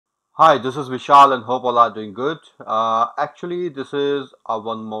Hi, this is Vishal and hope all are doing good. Actually, this is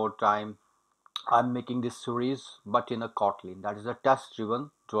one more time I'm making this series, but in a Kotlin, that is a test-driven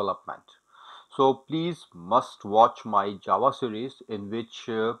development. So please must watch my Java series in which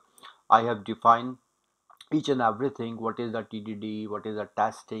I have defined each and everything. What is the TDD? What is the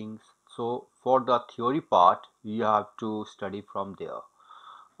testing? So for the theory part, you have to study from there.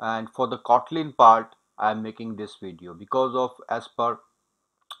 And for the Kotlin part, I'm making this video because of as per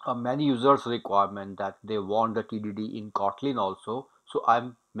many users requirement that they want the TDD in Kotlin also. So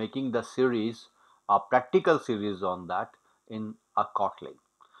I'm making the series, a practical series on that in a Kotlin.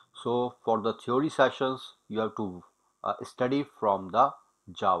 So for the theory sessions, you have to study from the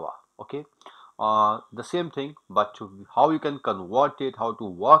Java. Okay, the same thing, but how you can convert it, how to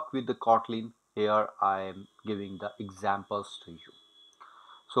work with the Kotlin. Here I am giving the examples to you.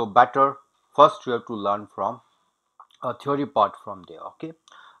 So better first you have to learn from a theory part from there. Okay,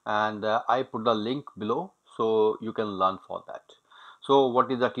 and I put the link below so you can learn for that. So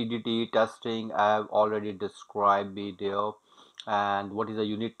what is the TDD testing? I have already described it there. And what is a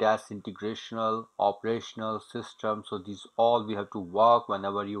unit test, integrational, operational system? So these all we have to work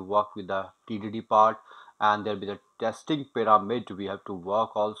whenever you work with the TDD part, and there'll be the testing pyramid we have to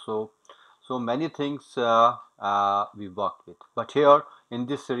work also. So many things we worked with, but here in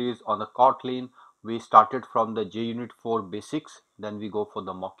this series on the Kotlin, we started from the JUnit 4 basics, then we go for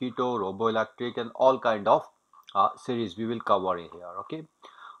the Mockito, Roboelectric, and all kind of series we will cover here. Okay,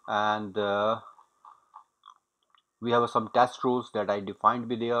 and we have some test rules that I defined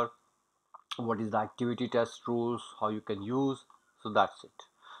with there. What is the activity test rules, how you can use. So that's it.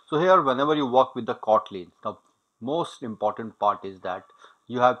 So here whenever you work with the Kotlin, the most important part is that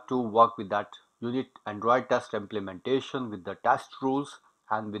you have to work with that unit Android test implementation with the test rules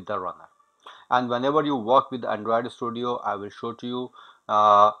and with the runner. And whenever you work with Android Studio, I will show to you.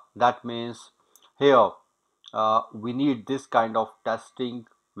 That means here we need this kind of testing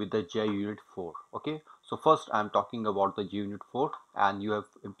with the JUnit 4. Okay, so first I'm talking about the JUnit 4, and you have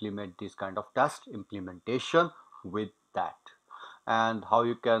implement this kind of test implementation with that, and how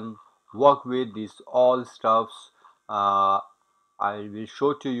you can work with these all stuffs. I will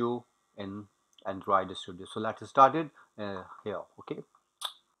show to you in Android Studio. So let's start it here. Okay.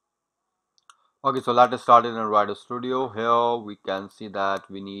 Okay, so let us start in a Rider Studio. Here we can see that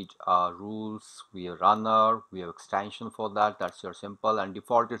we need rules, we have runner, we have extension for that. That's your simple, and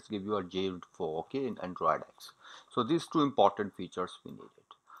default it's give you a J4, okay, in Android X. So these two important features we needed.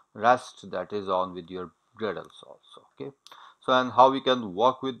 Rest that is on with your Gradles also, okay. So and how we can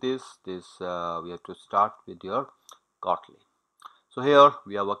work with this? We have to start with your Kotlin. So here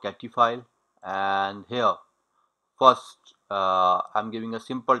we have a Catty file, and here first I'm giving a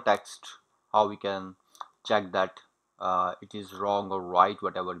simple text how we can check that it is wrong or right,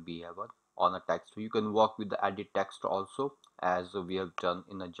 whatever we have on a text. So you can work with the edit text also, as we have done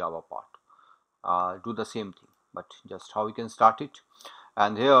in the Java part. Do the same thing, but just how we can start it.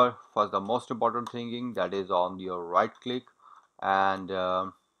 And here first the most important thing, that is on your right click, and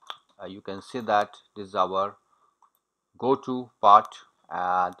you can see that this is our go to part.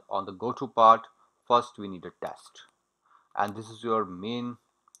 And on the go to part, first we need a test, and this is your main.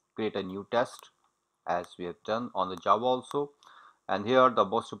 Create a new test as we have done on the Java also. And here the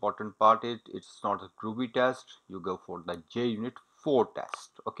most important part is it's not a Groovy test, you go for the JUnit 4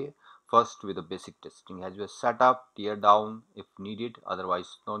 test. Okay, first with the basic testing as you set up, tear down if needed,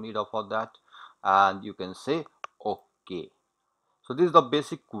 otherwise no need for that, and you can say okay. So this is the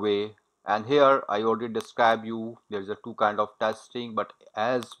basic way, and here I already described you there is a two kind of testing, but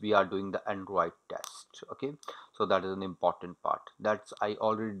as we are doing the Android test. Okay, so that is an important part. That's I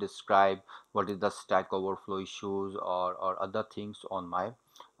already described what is the Stack Overflow issues or other things on my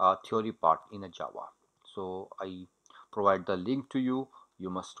theory part in a Java. So I provide the link to you, you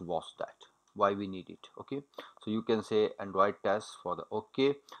must watch that why we need it. Okay, so you can say Android test for the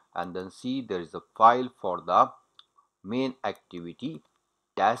okay, and then see there is a file for the main activity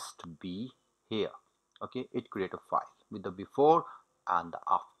test b here. Okay, it create a file with the before and the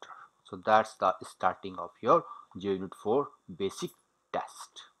after. So that's the starting of your JUnit 4 basic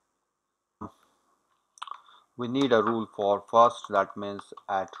test. We need a rule for first, that means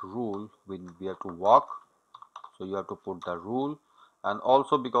at rule we have to work. So you have to put the rule, and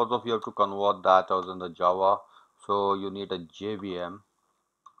also because of you have to convert that as in the Java, so you need a JVM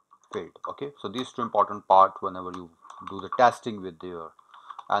field. Okay, so these two important part whenever you do the testing with there.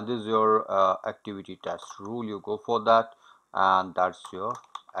 And this is your activity test rule, you go for that, and that's your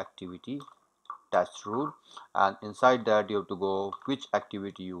activity test rule. And inside that you have to go which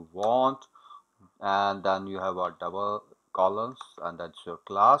activity you want, and then you have a double columns, and that's your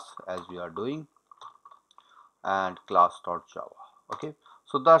class as we are doing, and class.java. Okay,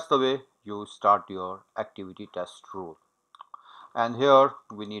 so that's the way you start your activity test rule. And here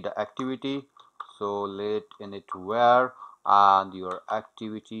we need an activity, so let init where, and your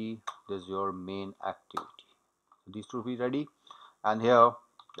activity, this is your main activity. These two be ready, and here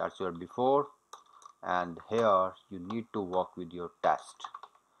that's your before, and here you need to work with your test.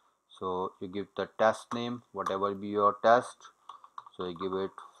 So you give the test name, whatever be your test, so you give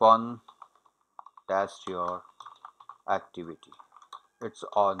it fun test your activity. It's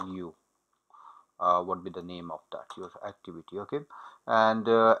on you, what be the name of that your activity. Okay, and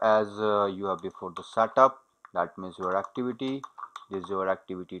as you have before the setup, that means your activity, this is your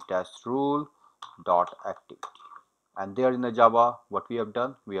activity test rule dot activity, and there in the Java what we have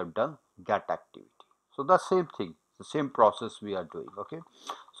done, we have done get activity. So the same thing, the same process we are doing. Okay,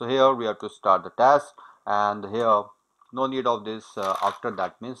 so here we have to start the test, and here no need of this after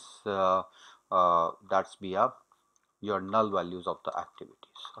that means that's be a your null values of the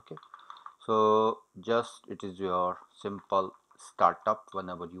activities. Okay, so just it is your simple startup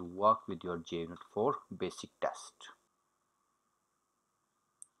whenever you work with your JUnit 4 basic test.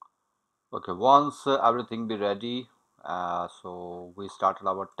 Okay, once everything be ready, so we started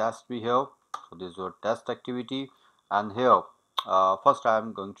our test we have. So this is your test activity, and here first I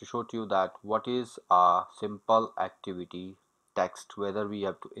am going to show to you that what is a simple activity text, whether we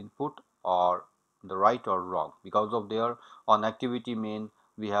have to input or the right or wrong. Because of there on activity main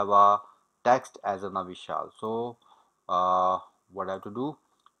we have a text as an Vishal. So what I have to do,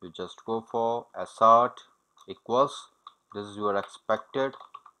 you just go for assert equals, this is your expected,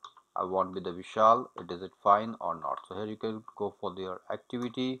 I want with the Vishal, is it fine or not. So here you can go for their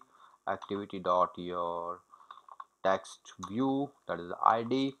activity dot your text view, that is the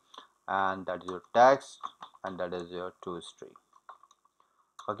ID, and that is your text, and that is your toString.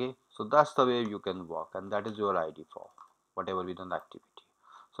 Okay, so that's the way you can work, and that is your ID for whatever with an activity.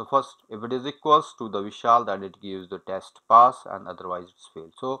 So first, if it is equals to the Vishal, then it gives the test pass, and otherwise it's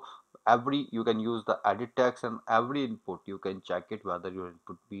failed. So every you can use the edit text, and every input you can check it whether your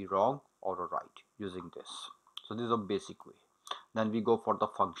input be wrong or right using this. So this is a basic way. Then we go for the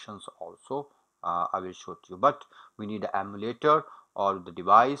functions also. I will show you, but we need an emulator or the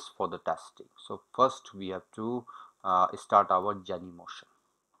device for the testing. So first we have to start our Genymotion.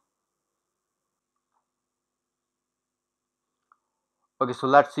 Okay, so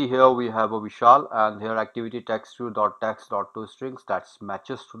let's see, here we have a Vishal, and here activity text to dot text dot toStrings that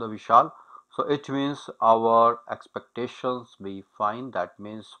matches to the Vishal. So it means our expectations be fine. That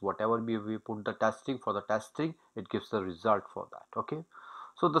means whatever we put the testing for the testing, it gives the result for that. Okay,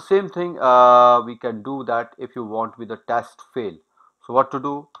 so the same thing we can do that if you want with the test fail. So what to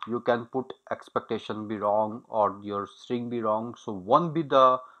do, you can put expectation be wrong or your string be wrong, so one be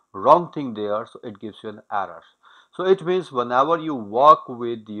the wrong thing there, so it gives you an error. So it means whenever you work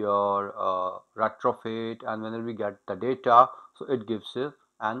with your retrofit and whenever we get the data, so it gives you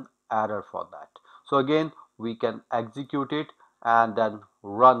an error for that. So again we can execute it and then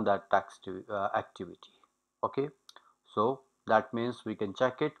run that text activity. Okay, so that means we can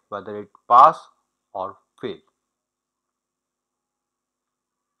check it whether it pass or fail.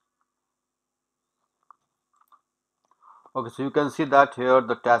 Okay, so you can see that here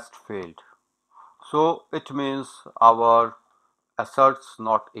the test failed. So it means our asserts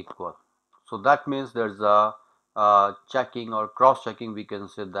not equal. So that means there's a checking or cross checking, we can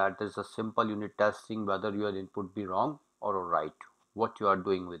say that there's a simple unit testing whether your input be wrong or right, what you are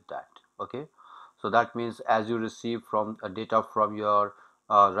doing with that. Okay, so that means as you receive from data from your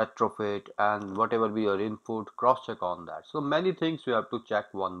retrofit and whatever be your input, cross check on that. So many things you have to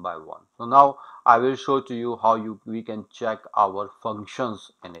check one by one. So now I will show to you how we can check our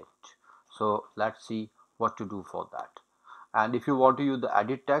functions in it. So let's see what to do for that. And if you want to use the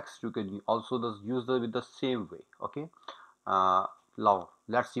edit text, you can also use the with the same way. Okay, now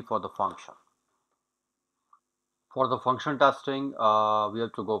let's see for the function. For the function testing, we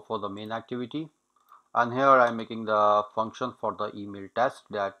have to go for the main activity, and here I'm making the function for the email test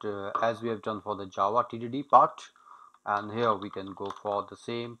that as we have done for the Java TDD part. And here we can go for the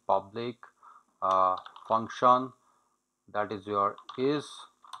same public function, that is your is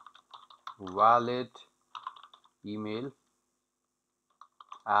valid email,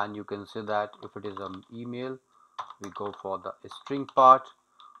 and you can say that if it is an email, we go for the string part,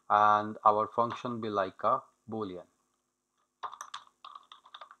 and our function be like a boolean.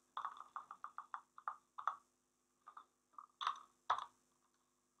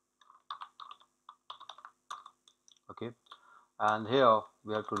 Okay, and here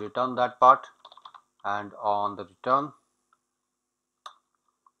we have to return that part, and on the return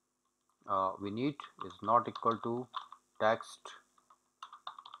we need is not equal to text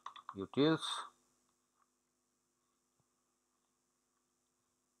utils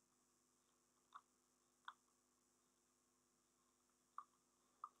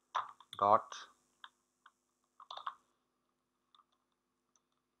dot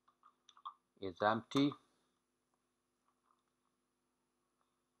is empty.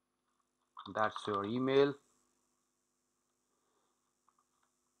 That's your email,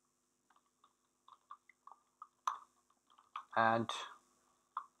 and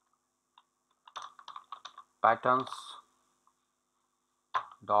patterns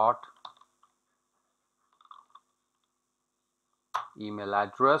dot email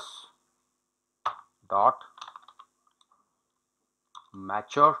address dot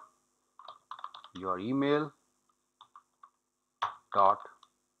matcher your email dot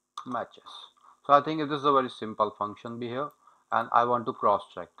matches. So I think this is a very simple function be here, and I want to cross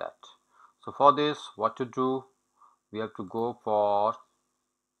check that. So for this, what to do, we have to go for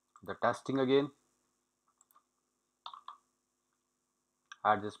the testing again,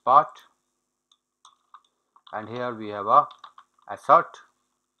 add this part, and here we have a assert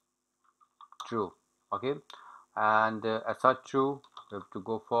true. Okay, and assert true, we have to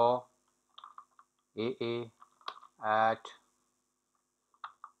go for aa at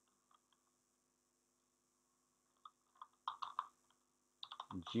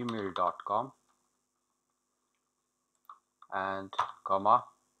gmail.com and comma,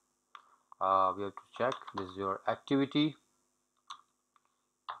 we have to check this is your activity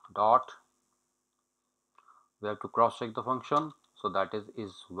dot, we have to cross check the function, so that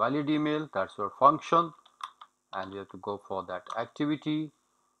is valid email, that's your function, and we have to go for that activity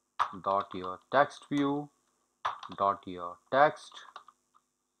dot your text view dot your text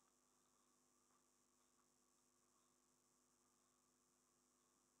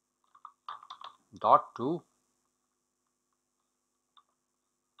dot to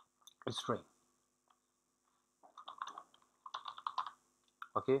string.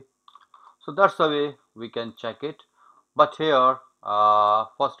 Okay, so that's the way we can check it. But here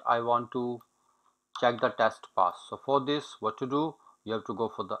first I want to check the test pass. So for this, what to do, you have to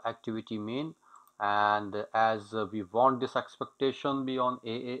go for the activity main, and as we want this expectation be on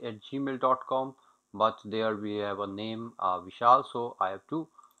aa at gmail.com, but there we have a name Vishal, so I have to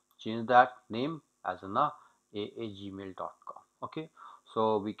change that name as in a gmail.com. Okay,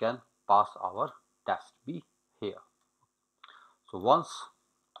 so we can pass our test be here. So once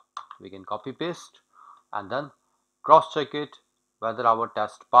we can copy paste and then cross check it whether our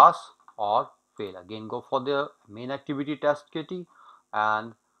test pass or fail. Again go for the main activity test kitty,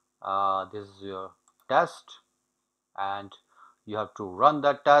 and this is your test, and you have to run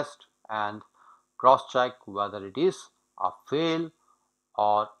that test and cross check whether it is a fail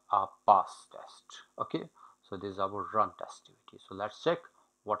or a pass test. Okay, so this is our run test activity. So let's check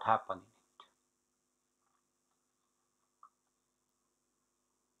what happened.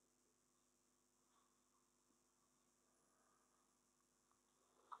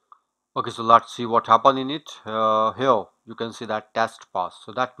 Okay, so let's see what happened in it. Here you can see that test pass.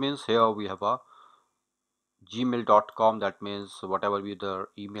 So that means here we have a gmail.com. That means whatever be the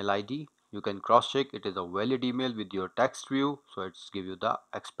email ID, you can cross check it is a valid email with your text view. So it's give you the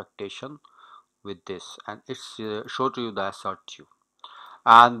expectation with this, and it's show to you the assert you,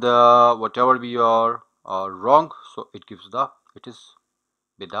 and whatever be your wrong, so it gives the it is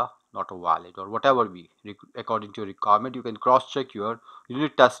with the not a valid or whatever be according to your requirement. You can cross check your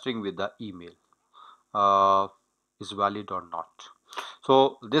unit testing with the email uh, is valid or not.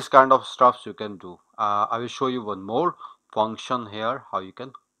 So this kind of stuffs you can do. I will show you one more function here how you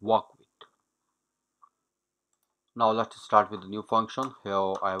can work with. Now let's start with the new function.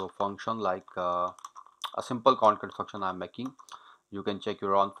 Here I have a function like a simple concat function I'm making. You can check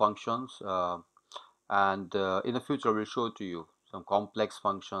your own functions, and in the future we'll show to you some complex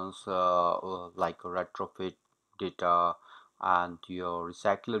functions like retrofit data and your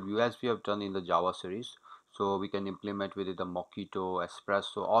recycler view as we have done in the Java series. So we can implement with it the Mockito,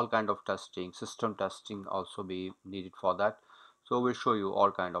 Espresso, all kind of testing, system testing also be needed for that. So we'll show you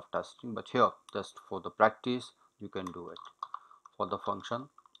all kind of testing, but here just for the practice you can do it. For the function,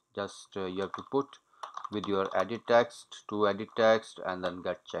 just you have to put with your edit text to edit text and then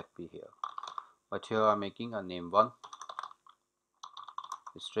get check be here. But here I'm making a name 1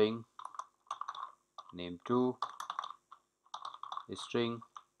 string, name 2 string,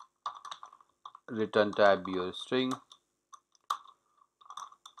 return type your string,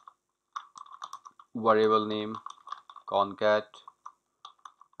 variable name concat,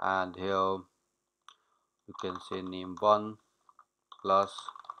 and here you can say name 1 plus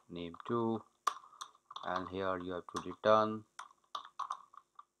name 2, and here you have to return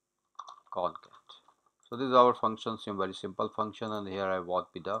concat. So this is our function, some very simple function, and here I want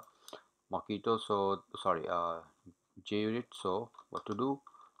with the Mojito. So sorry, JUnit. So what to do?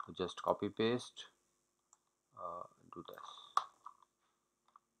 Just copy paste, do this,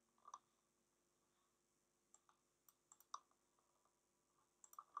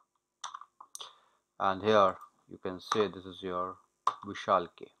 and here you can say this is your Vishal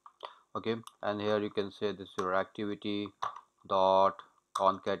K. Okay, and here you can say this is your activity dot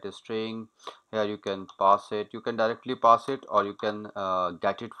concat string. Here you can pass it, you can directly pass it, or you can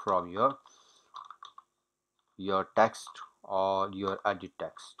get it from your text or your edit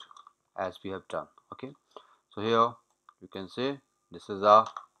text, as we have done. Okay, so here you can say this is a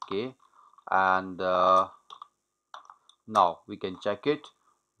K, and now we can check it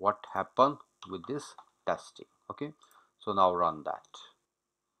what happened with this testing. Okay, so now run that.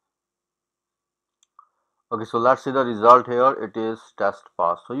 Okay, so let's see the result here. It is test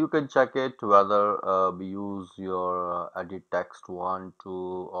pass. So you can check it whether we use your edit text 1, 2,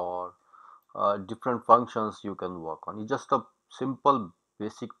 or different functions you can work on. It's just a simple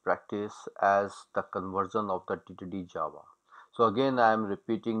basic practice as the conversion of the TDD Java. So again, I am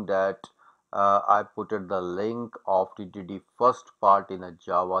repeating that I put it the link of TDD first part in a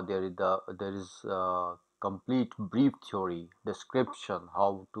Java. There is complete brief theory description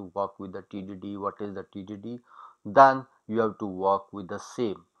how to work with the TDD, what is the TDD. Then you have to work with the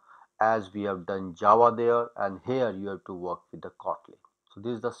same as we have done Java there, and here you have to work with the Kotlin. So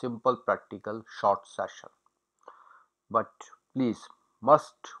this is the simple practical short session, but please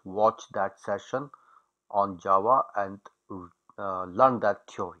must watch that session on Java and learn that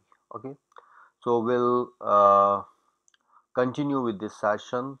theory. Okay, so we'll continue with this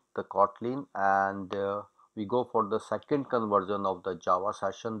session, the Kotlin, and we go for the second conversion of the Java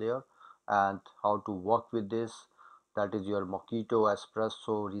session there, and how to work with this. That is your Mojito,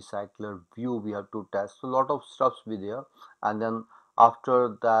 Espresso, Recycler, View. We have to test a lot of stuffs with there, and then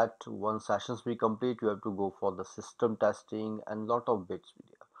after that, one sessions we complete, you have to go for the system testing and lot of bits with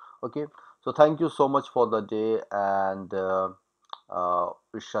there. Okay, so thank you so much for the day, and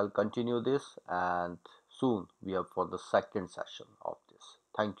we shall continue this, and soon we are for the second session of this.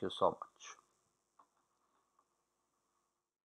 Thank you so much.